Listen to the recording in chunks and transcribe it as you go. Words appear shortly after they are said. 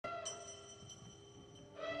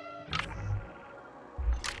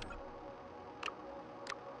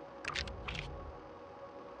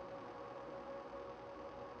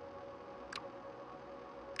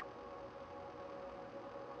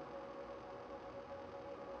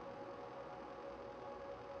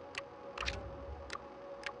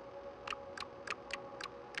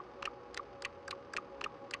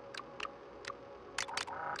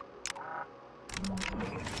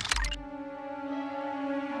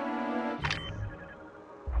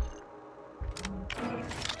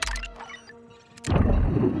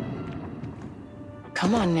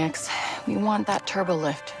Come on, Nix. We want that turbo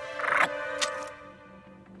lift.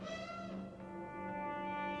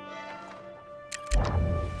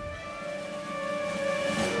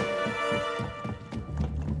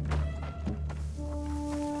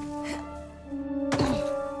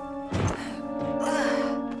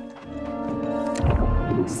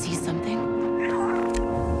 See something?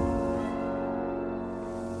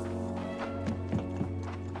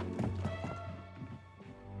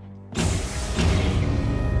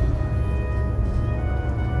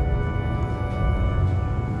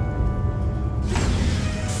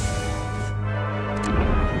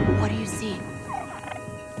 What do you see?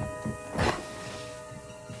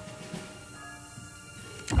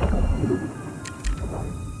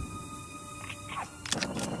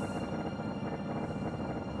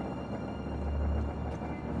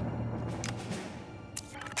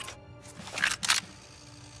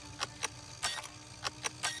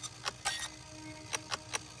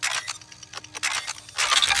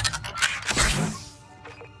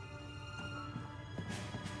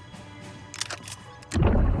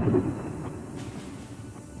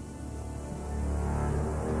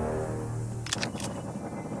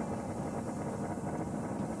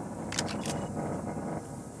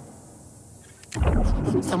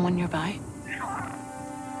 Someone nearby?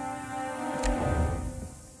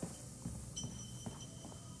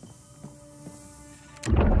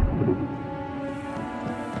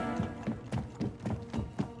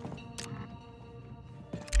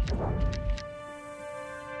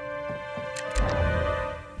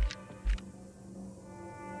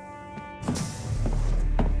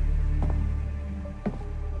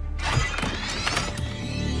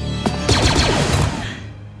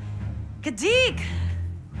 Geedek!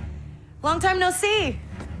 Long time no see.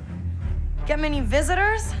 Get many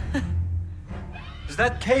visitors? Is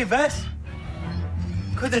that Kay Vess?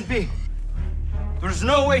 Couldn't be. There's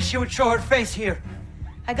no way she would show her face here.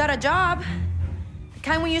 I got a job. The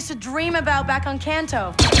kind we used to dream about back on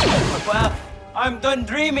Kanto. Well, I'm done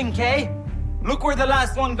dreaming, Kay. Look where the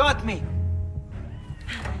last one got me.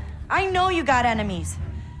 I know you got enemies.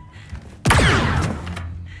 I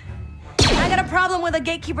got a problem with a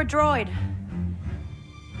gatekeeper droid.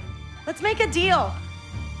 Let's make a deal.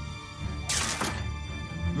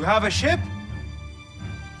 You have a ship?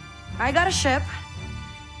 I got a ship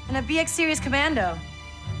and a BX series commando.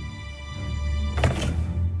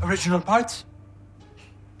 Original parts?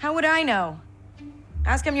 How would I know?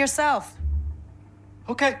 Ask him yourself.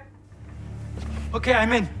 Okay. Okay,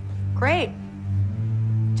 I'm in. Great.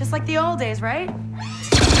 Just like the old days, right?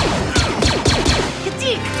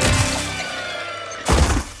 Geedek!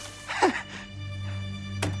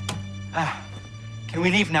 Can we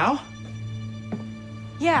leave now?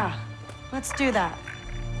 Yeah, let's do that.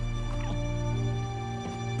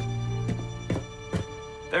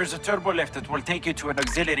 There's a turbo lift that will take you to an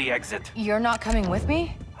auxiliary exit. You're not coming with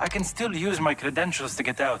me? I can still use my credentials to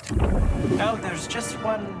get out. Now there's just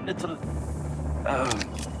one little...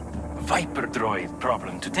 Viper droid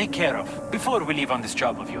problem to take care of before we leave on this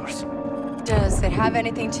job of yours. Does it have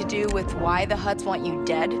anything to do with why the Hutts want you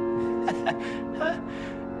dead?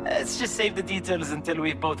 Let's just save the details until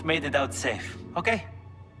we've both made it out safe, okay?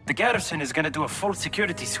 The garrison is gonna do a full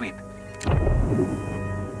security sweep.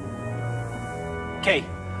 Okay,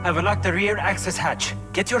 I've unlocked the rear access hatch.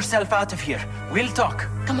 Get yourself out of here. We'll talk.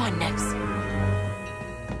 Come on, Nix.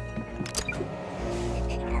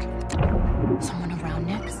 Someone around,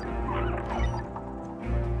 Nix?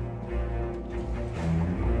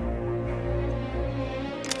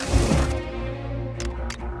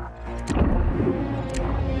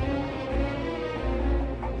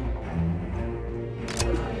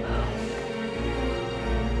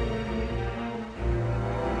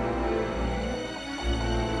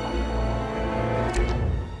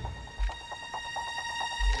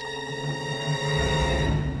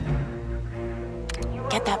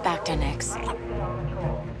 Get that back to Nix.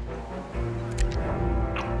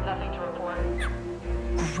 Nothing to report.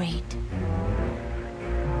 Great.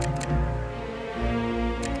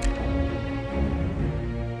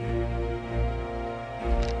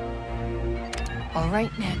 All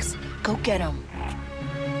right, Nix. Go get him.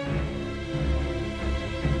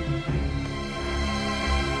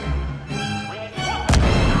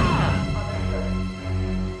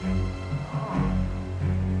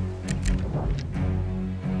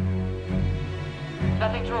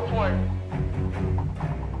 Nothing to report.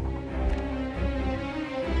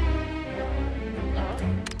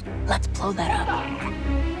 Let's blow that up.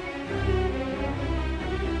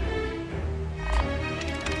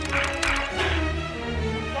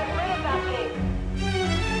 Get rid of that thing.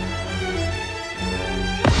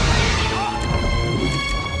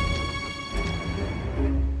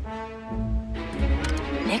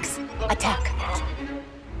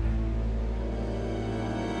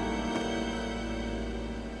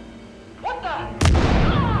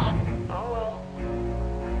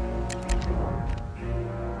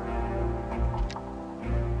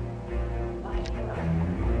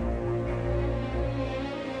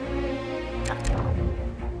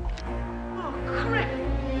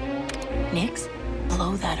 Nix,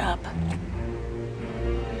 blow that up.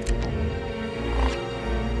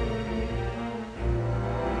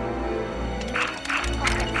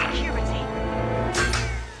 Security.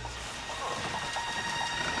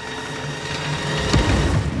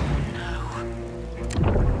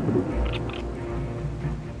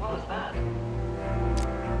 What was that?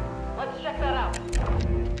 Let's check that out.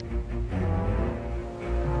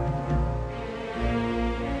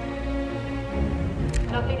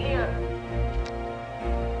 Nothing here.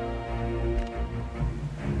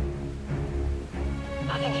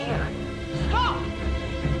 Nothing here. Stop!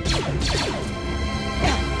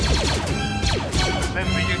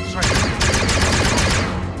 Remember your training.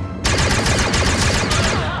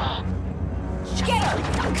 Get her!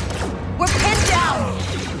 We're pinned down!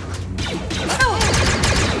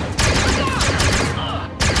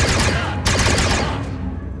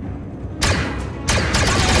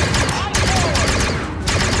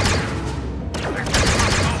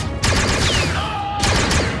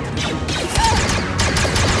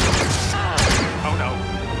 Oh no.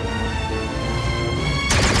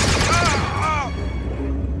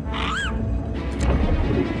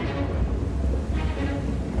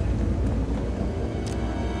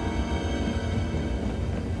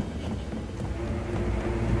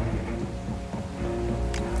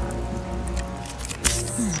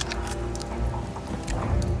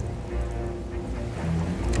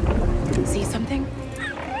 See something?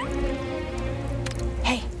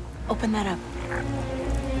 Hey, open that up.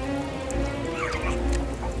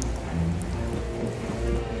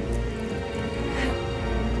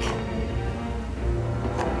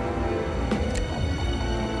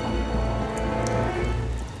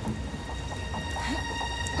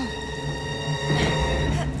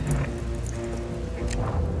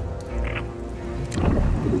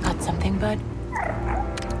 Got something, bud?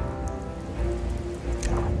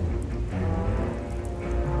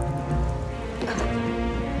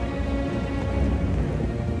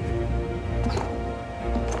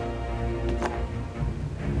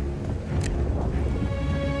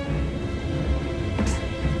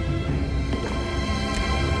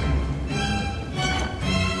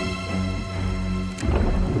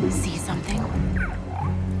 See something?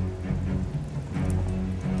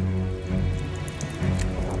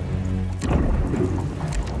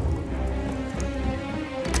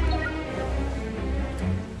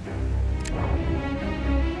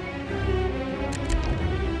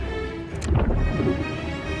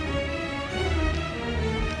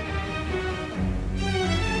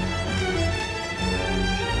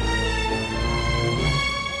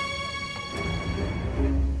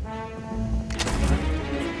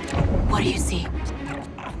 What do you see?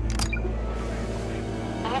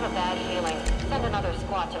 I have a bad feeling. Send another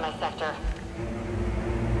squad to my sector.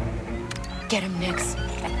 Get him, Nix.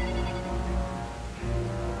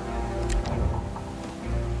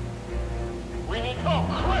 We need. Oh,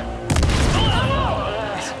 crap!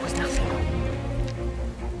 This was nothing.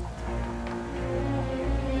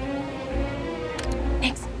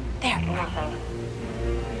 Nix, there. Nothing.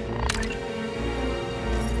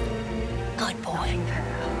 Good boy.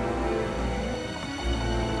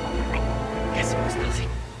 Guess it was nothing.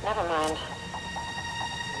 Never mind.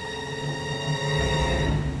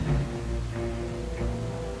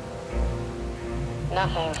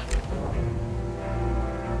 Nothing.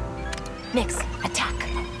 Nix, attack.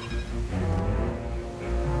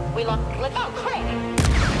 We lost. Let's go, Craig!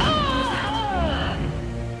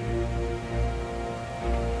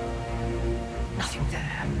 Nothing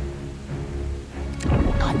there.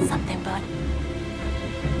 Got something, bud?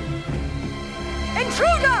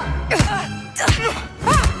 Intruder!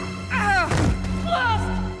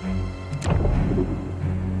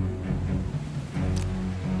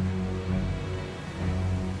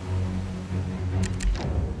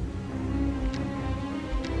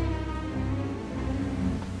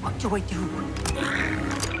 What do I do?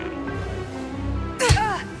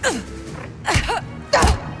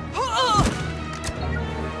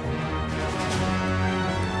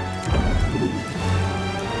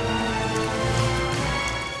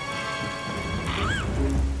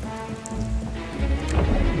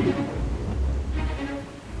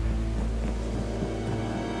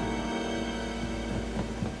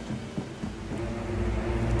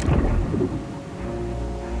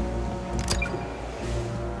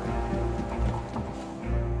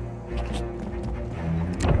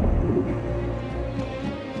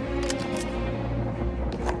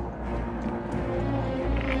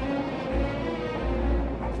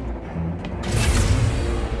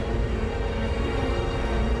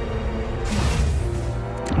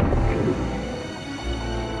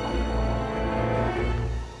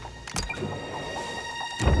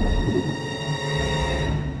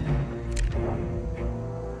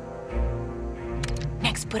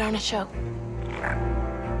 put on a show.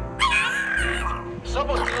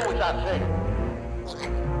 Someone deal with that thing.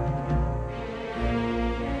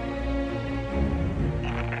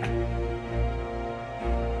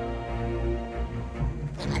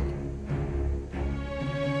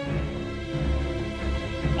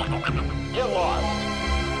 Get lost.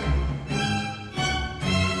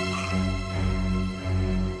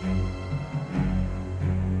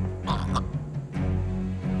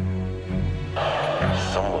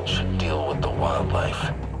 Someone should deal with the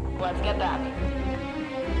wildlife. Let's get back.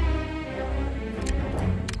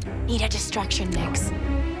 Need a distraction, Nix.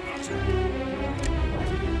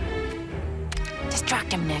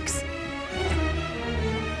 Distract him, Nix.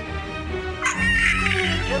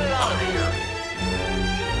 Get it out of here.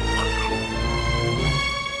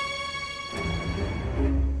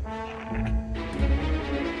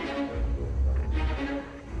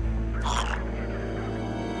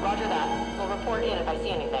 Roger that. We'll report in if I see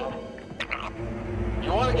anything.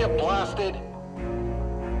 You want to get blasted?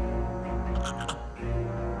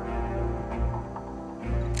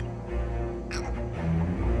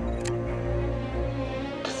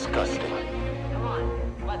 Disgusting. Come on,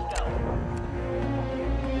 let's go.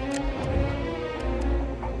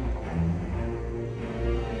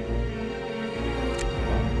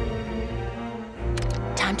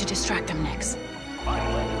 Time to distract him, Nix.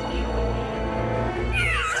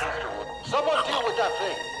 Someone deal with that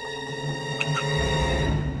thing.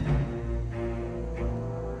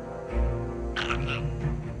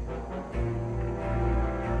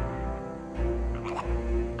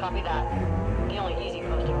 Copy that. The only easy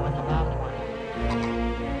posting was the last one.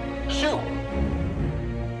 Shoot!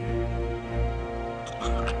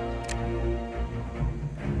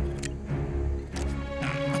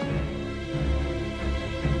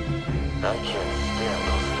 I can't stand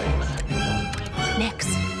those things. Nix,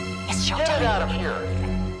 it's Get it showtime. out of here.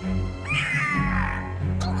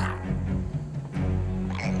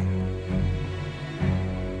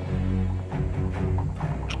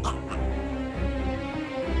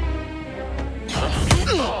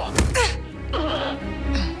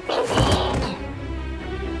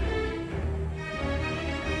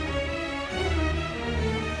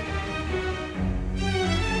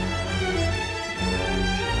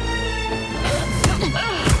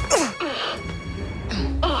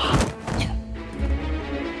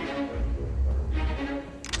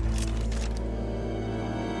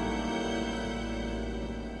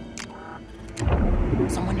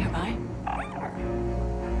 Someone nearby?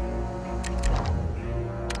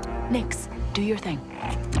 Nix, do your thing.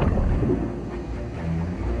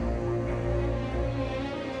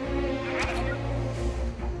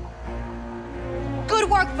 Good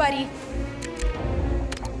work, buddy.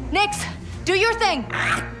 Nix, do your thing.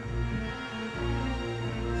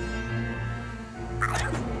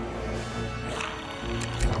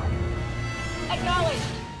 Acknowledged.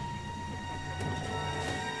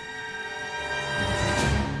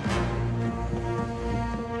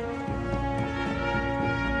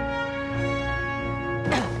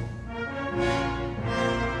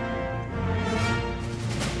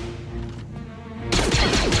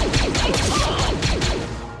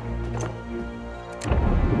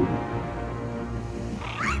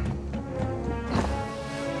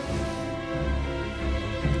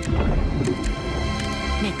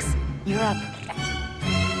 Nix, you're up.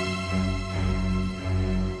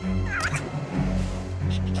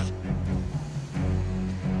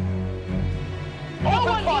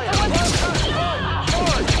 Open fire!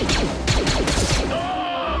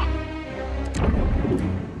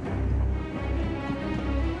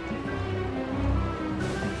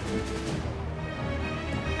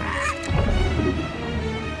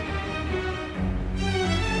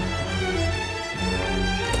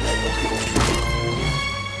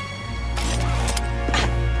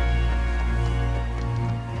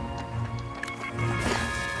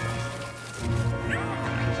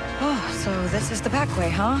 Oh, so this is the back way,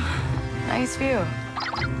 huh? Nice view.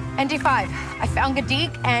 ND5, I found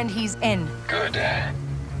Geedek and he's in. Good.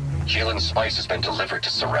 Keelan's spice has been delivered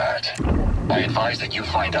to Surat. I advise that you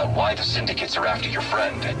find out why the syndicates are after your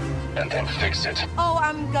friend, and then fix it. Oh,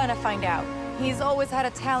 I'm gonna find out. He's always had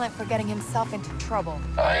a talent for getting himself into trouble.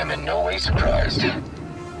 I am in no way surprised.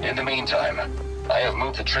 In the meantime, I have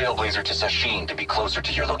moved the Trailblazer to Sashin to be closer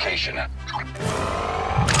to your location.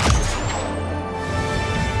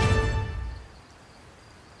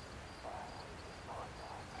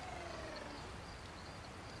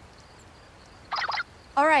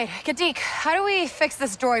 All right, Geedek, how do we fix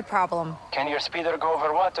this droid problem? Can your speeder go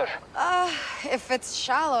over water? If it's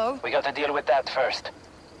shallow. We got to deal with that first.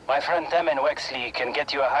 My friend Tem in Wexley can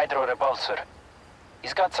get you a hydro repulsor.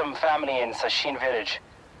 He's got some family in Sashin village.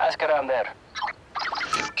 Ask around there.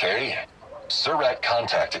 Kay, Surat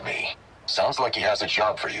contacted me. Sounds like he has a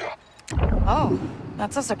job for you. Oh,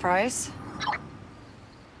 that's a surprise.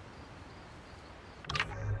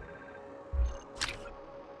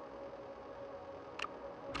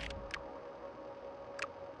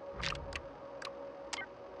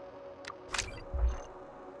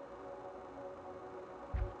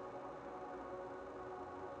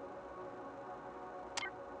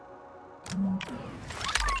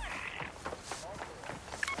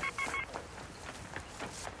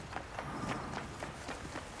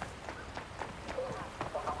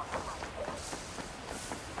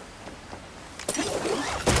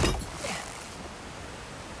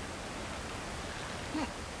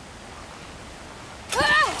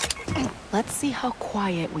 Let's see how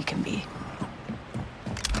quiet we can be.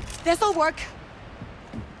 This'll work.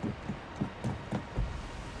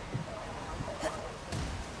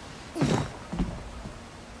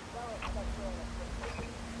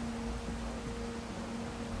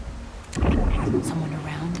 Someone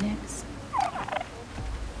around, Nix?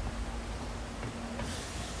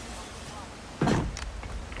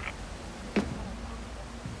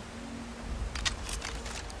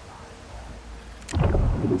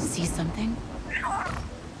 See something?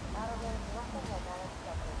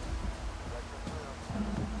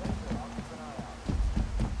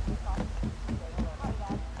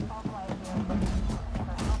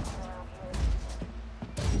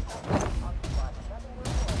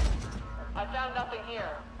 I found nothing here.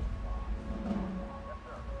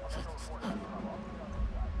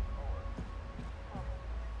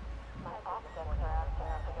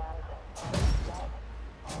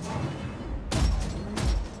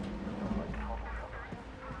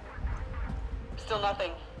 Still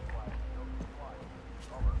nothing.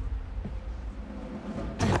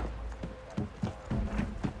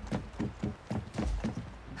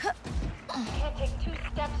 You can't take 2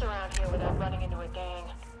 steps around here without running into a gang.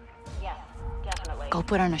 Yes, definitely. Go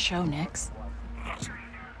put on a show, Nix. Catch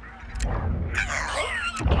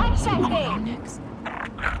that Come thing! on, Nix.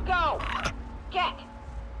 Go! Get!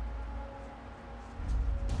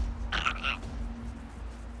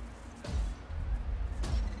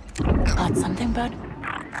 Got something, bud?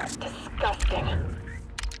 Disgusting.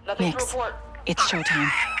 Nothing Nix, to report. it's showtime.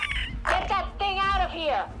 Get that thing out of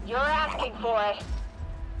here! You're asking for it.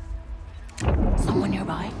 Someone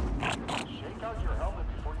nearby? Shake out your helmet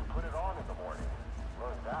before you put it on in the morning.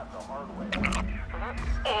 Learn that the hard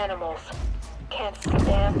way. Animals. Can't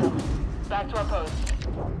stand them. Back to our post.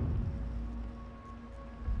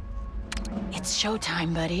 It's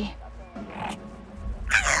showtime, buddy.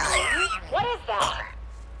 What is that?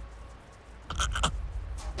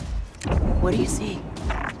 What do you see?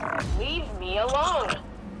 Leave me alone.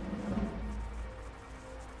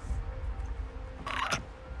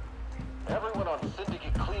 Everyone on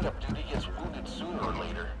Syndicate cleanup duty gets wounded sooner or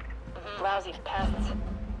later. Lousy pests.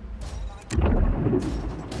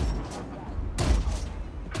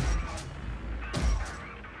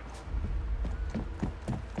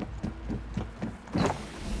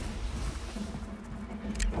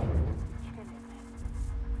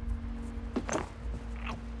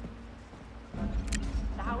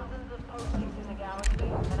 Thousands of postings in the galaxy,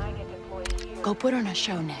 and I get deployed here. Go put on a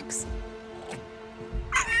show, Nix.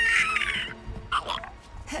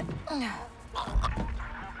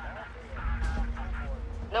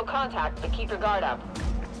 No contact, but keep your guard up.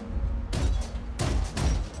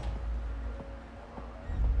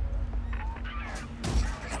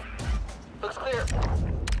 Looks clear.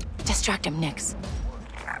 Distract him, Nix.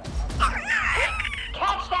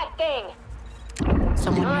 Catch that thing!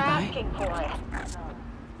 Someone You're nearby? asking for it.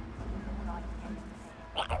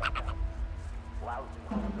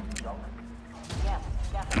 Yes,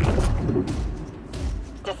 definitely.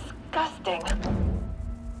 Disgusting.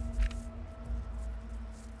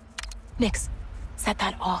 Nix, set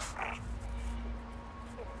that off.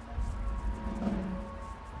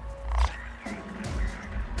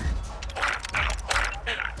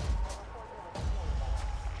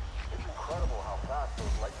 Incredible how fast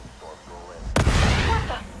those lightning storms roll in.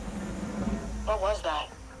 What was that?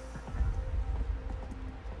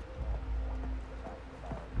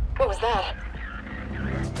 What was that?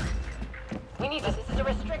 We need this. This is a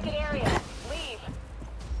restricted area. Leave.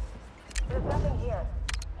 There's nothing here.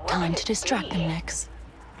 Time to distract them, Nix.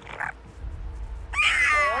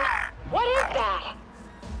 What is that?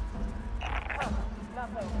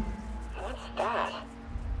 What's that?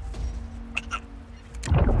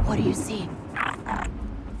 What do you see?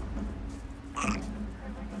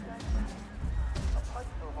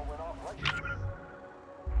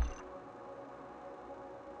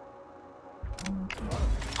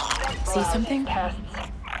 See something? Tests.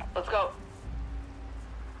 Let's go.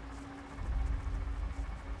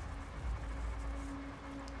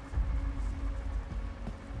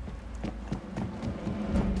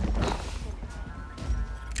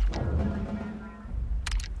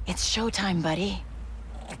 It's showtime, buddy.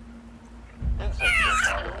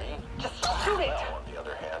 Just shoot it! On the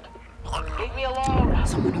other hand, Leave me alone!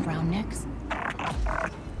 Someone around, Nix?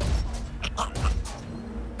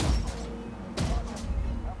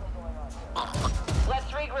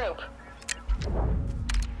 Let's regroup.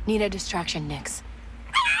 Need a distraction, Nix.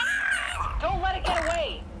 Don't let it get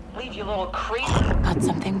away! Leave, you little creep! Got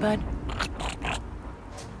something, bud?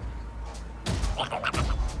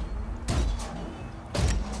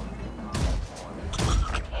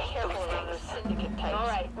 Careful around those syndicate types.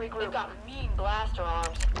 Alright, regroup. They've got mean blaster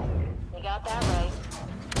arms. You got that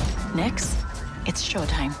right. Nix? It's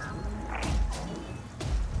showtime.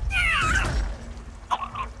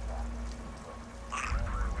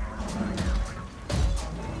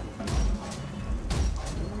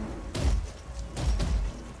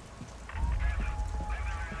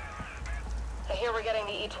 I hear we're getting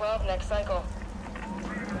the E12 next cycle.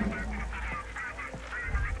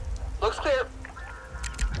 Looks clear.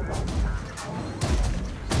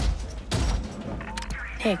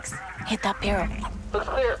 Nix, hit that barrel. Looks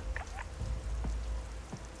clear.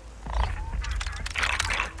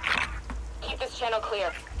 Keep this channel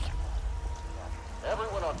clear.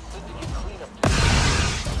 everyone on Syndicate cleanup duty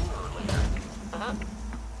sooner or later.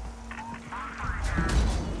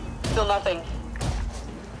 Still nothing.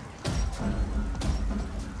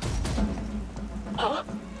 Huh?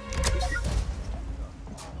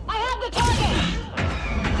 I have the target!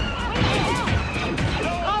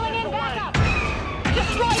 Calling in backup!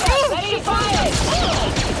 Destroy them! Ready to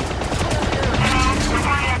fire!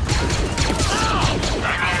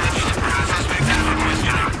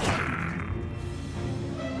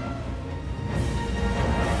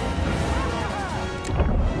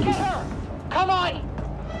 Get her! Come on!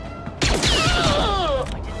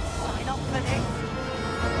 Sign up for this.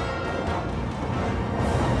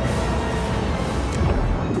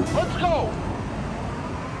 Let's go!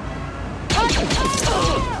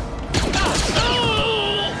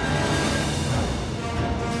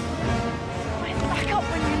 Back up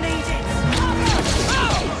when you need it.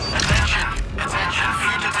 Attention,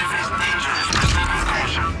 fugitive is dangerous. Proceed with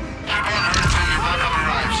caution. Keep on her until your backup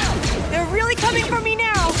arrives. They're really coming for me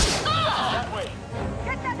now. That way!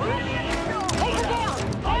 Take her down!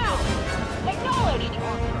 Down! Acknowledged!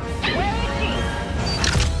 Where is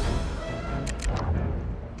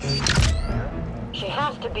she? She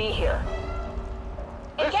has to be here.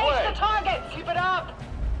 This Engage way. the target! Keep it up!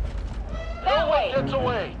 No That one way! gets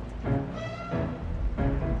away!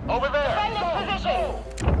 Over there! Defend this position!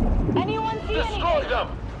 Anyone see Destroy anything? them!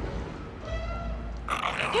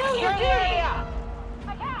 Do your duty!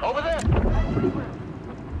 Over there!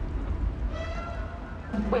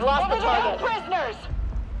 We've lost the target. Prisoners!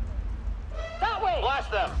 That way!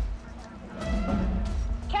 Blast them!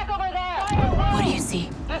 Check over there! What do you see?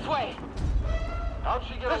 This way! How'd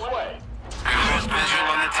she get away? We've lost visual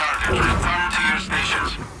on the target. Return to your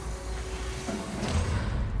stations.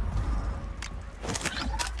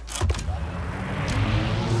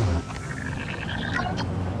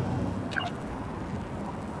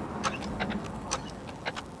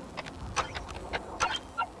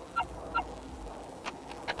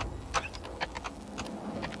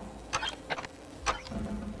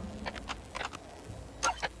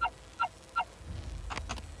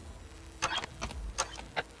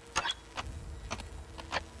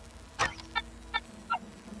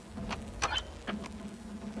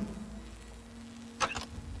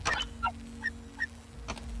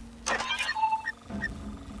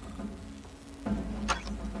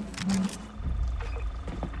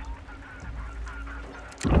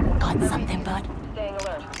 Got something, bud? Staying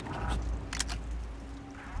alert.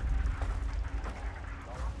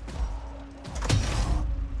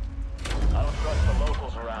 I don't trust the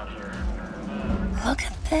locals around here. Look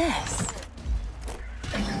at this.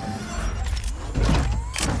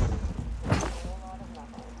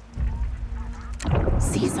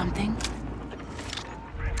 See something?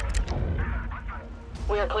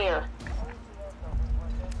 We are clear.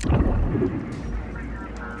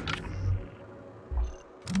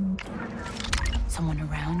 Someone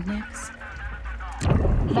around, Nix?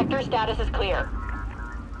 Sector status is clear.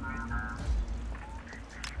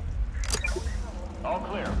 All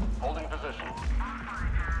clear. Holding position.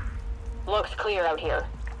 Looks clear out here.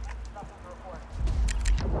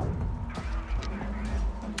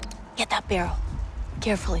 Get that barrel.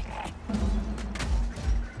 Carefully.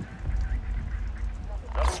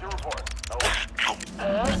 Nothing to report.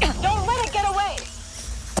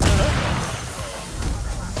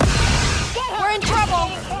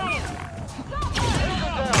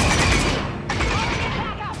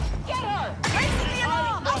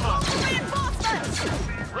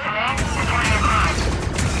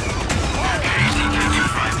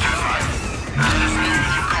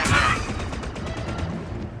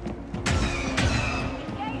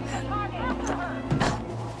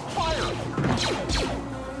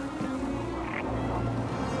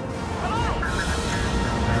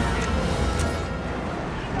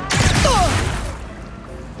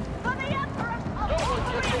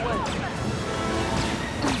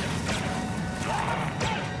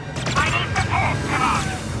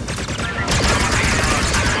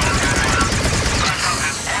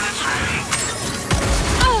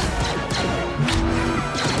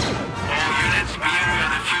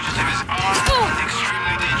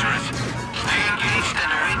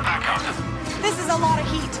 a lot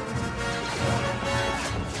of heat.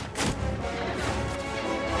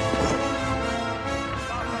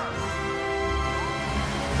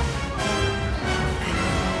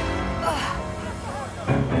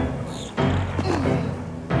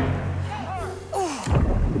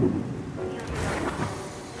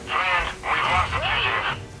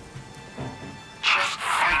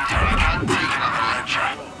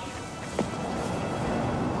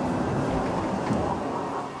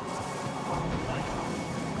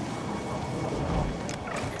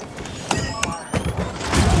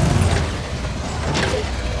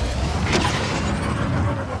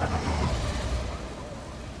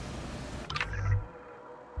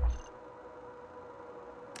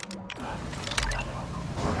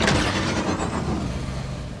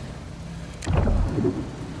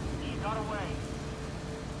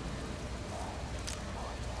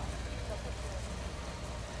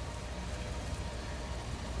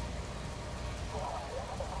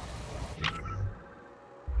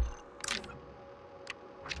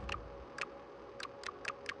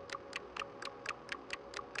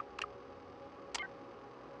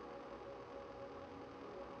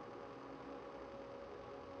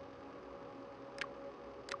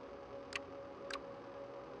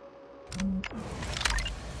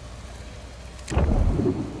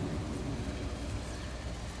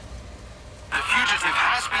 The fugitive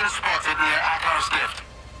has been spotted near Akar's Gift.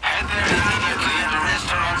 Head there immediately and arrest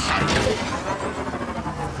her on sight.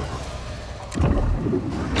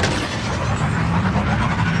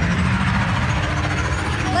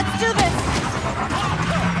 Let's do this!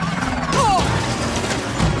 Oh!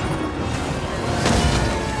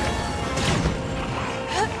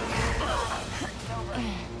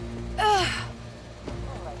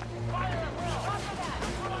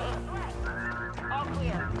 All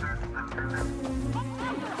clear.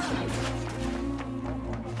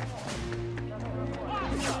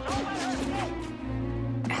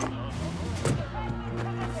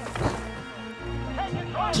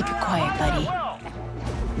 Keep it quiet, buddy.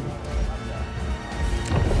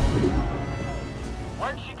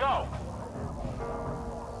 Where'd she go?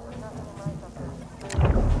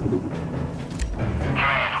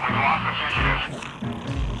 We've lost the fugitive.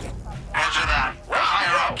 Roger that.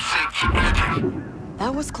 Higher up, say keep looking.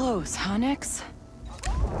 That was close, huh, Nix?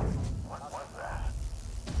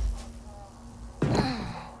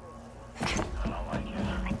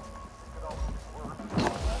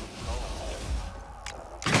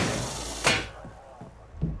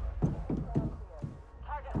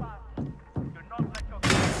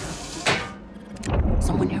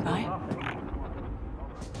 Someone nearby?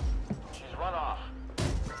 She's run off.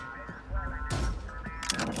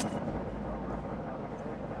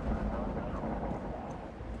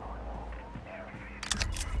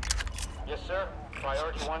 Yes, sir.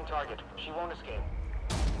 Priority 1 target. She won't escape.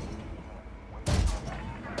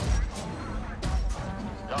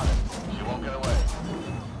 Got it. She won't get away.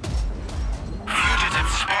 Fugitive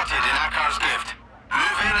spotted in Akar's Gift.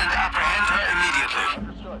 Move in and apprehend her immediately.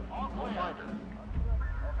 Understood. We'll find her.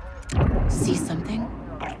 See something?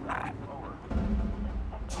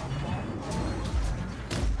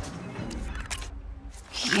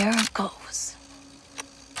 Here goes.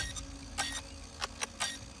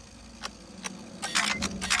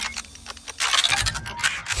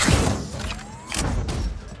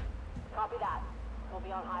 Copy that. We'll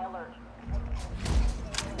be on high alert.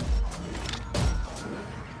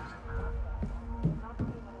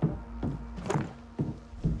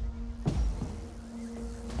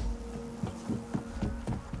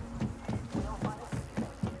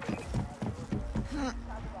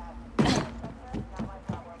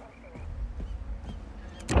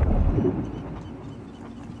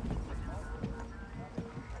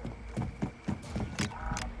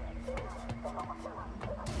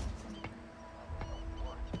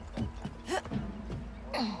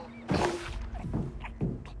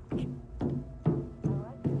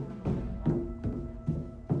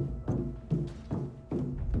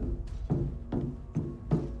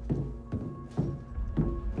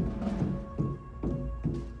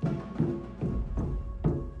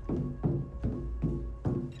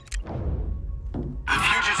 The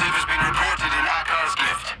fugitive has been reported in Akar's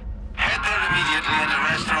Gift. Head there immediately and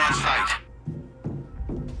arrest her on sight.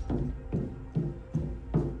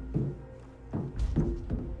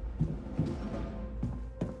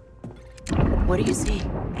 What do you see?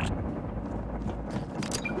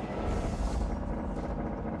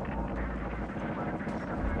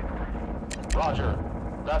 Roger.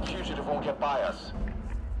 That fugitive won't get by us.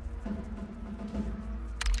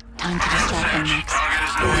 Time to distract them, Nix. Target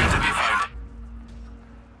is nowhere to be found.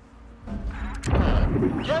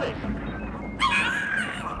 Get it!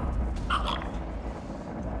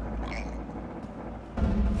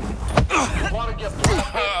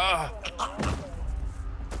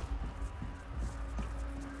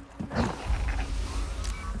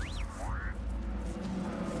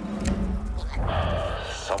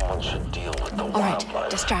 Someone should deal with the All right, wildlife.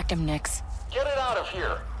 distract him, Nix. Get it out of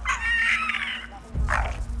here.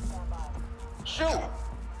 Shoot!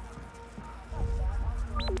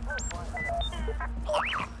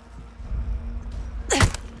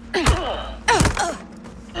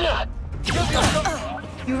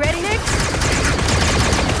 You ready, Nix?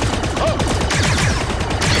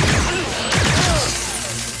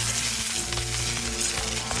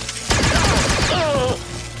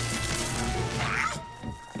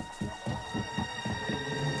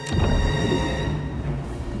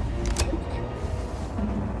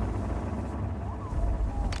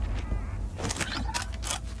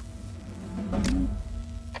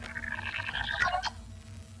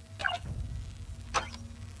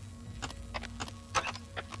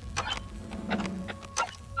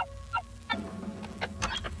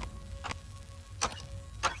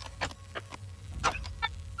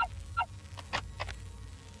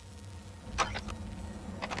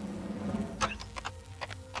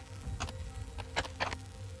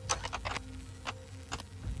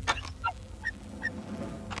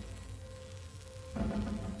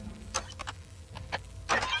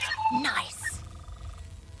 Nice.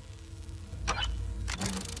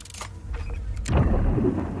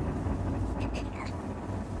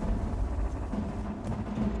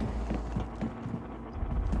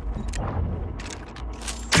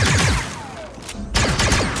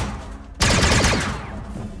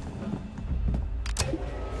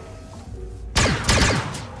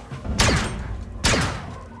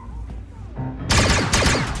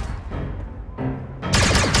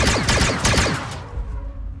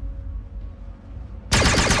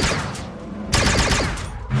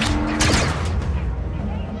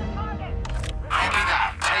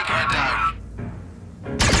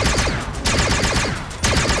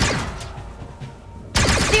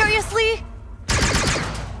 Seriously?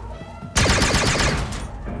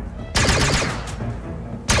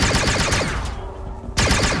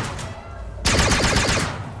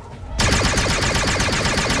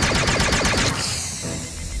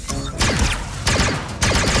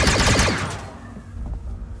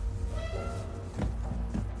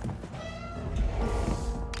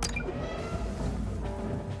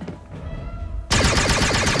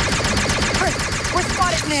 We're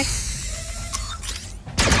spotted, Nick.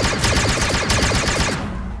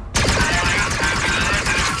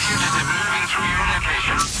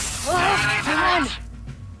 Come on.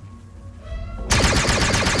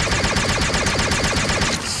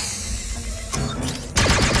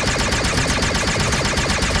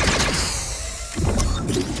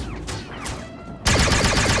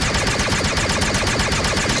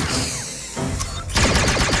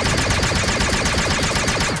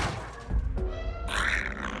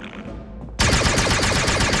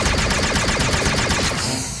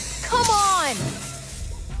 Come on.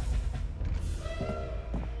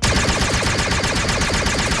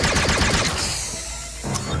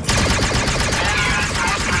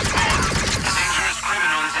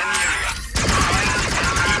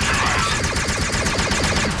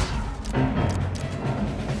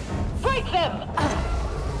 Break them!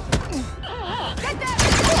 Get them!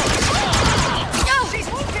 No! She's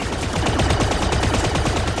moving!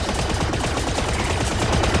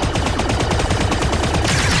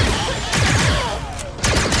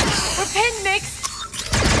 We're pinned, Nix!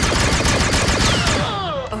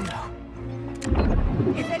 Oh no.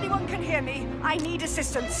 If anyone can hear me, I need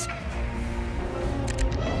assistance.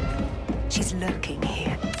 She's lurking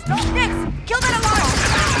here. Stop, Nix! Kill that alarm!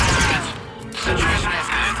 Situation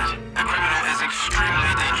escalated. The criminal is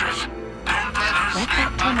extremely dangerous. Don't let her slip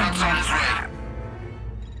back outside his way.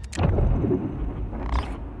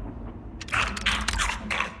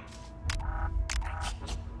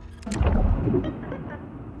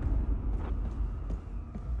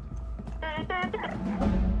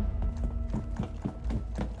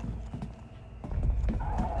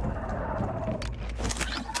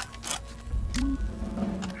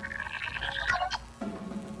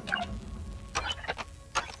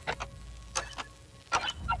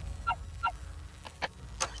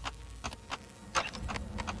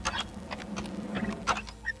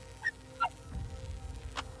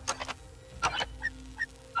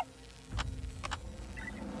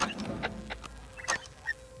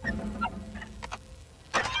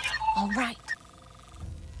 All right.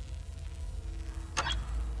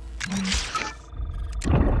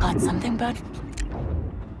 Got something, bud?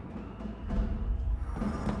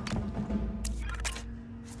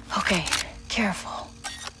 Okay, careful.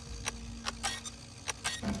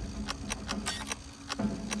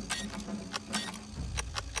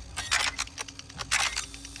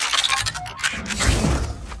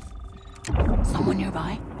 Someone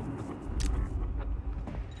nearby?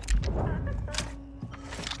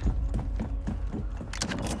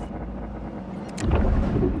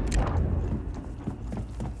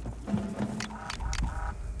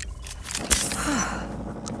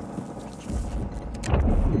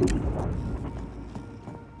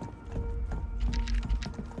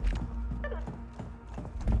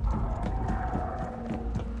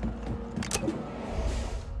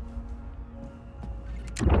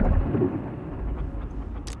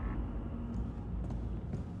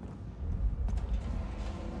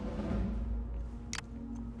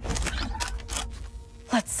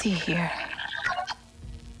 see here.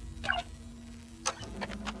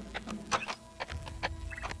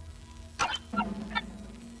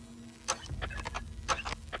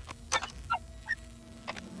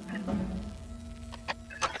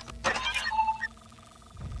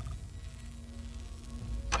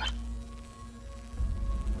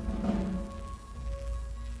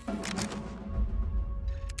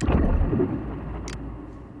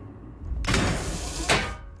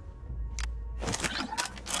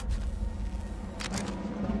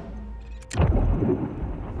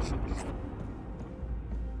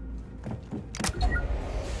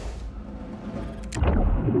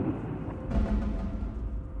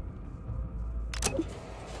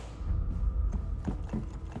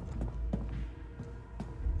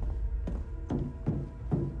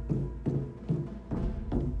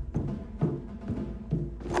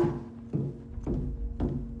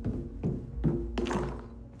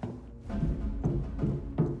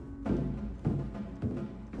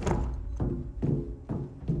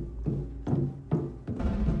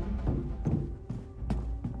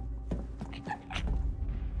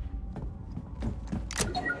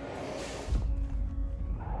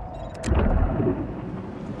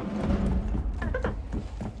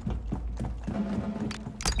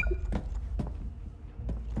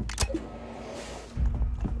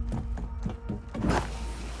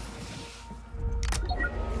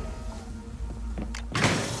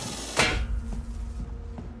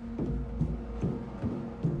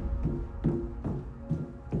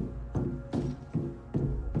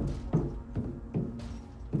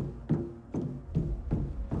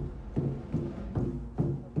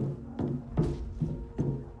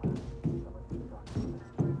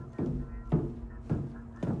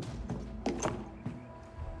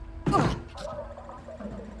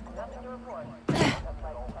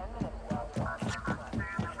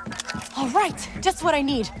 All right, just what I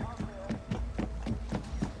need.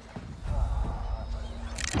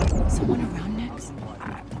 Someone around next?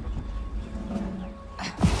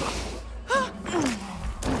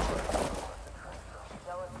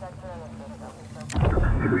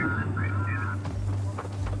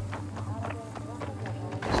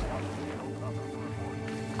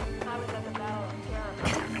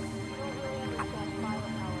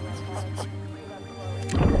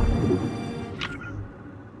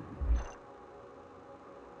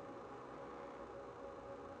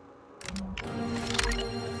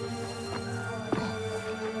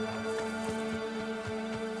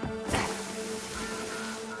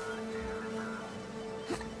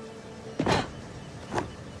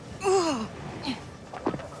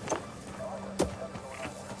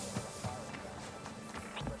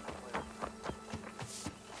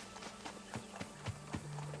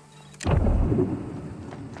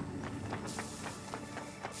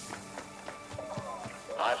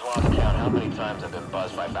 I've lost count how many times I've been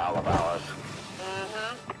buzzed by balabas.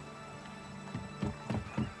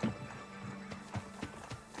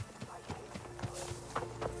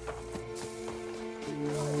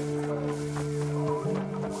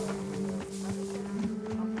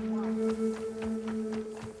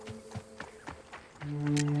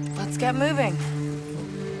 Let's get moving.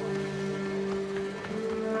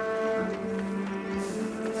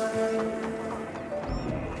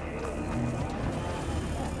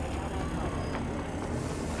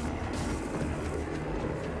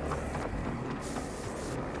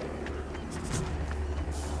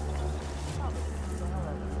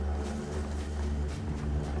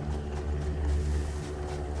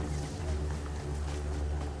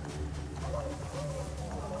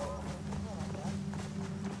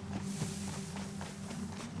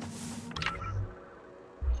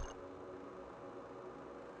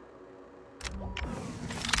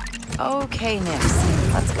 Okay,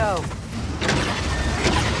 Nix, let's go.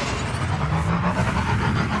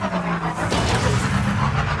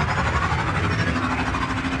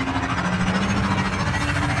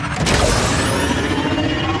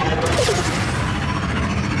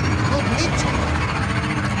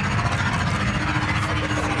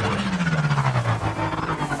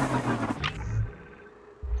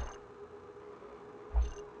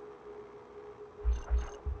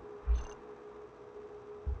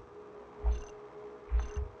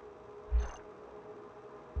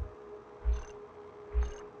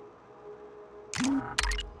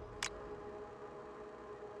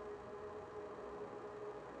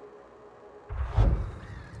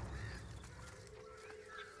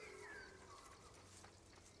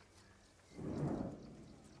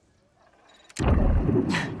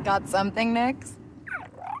 Got something, Nix?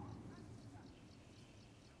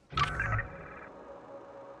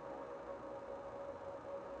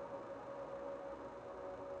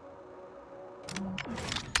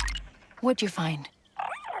 What'd you find?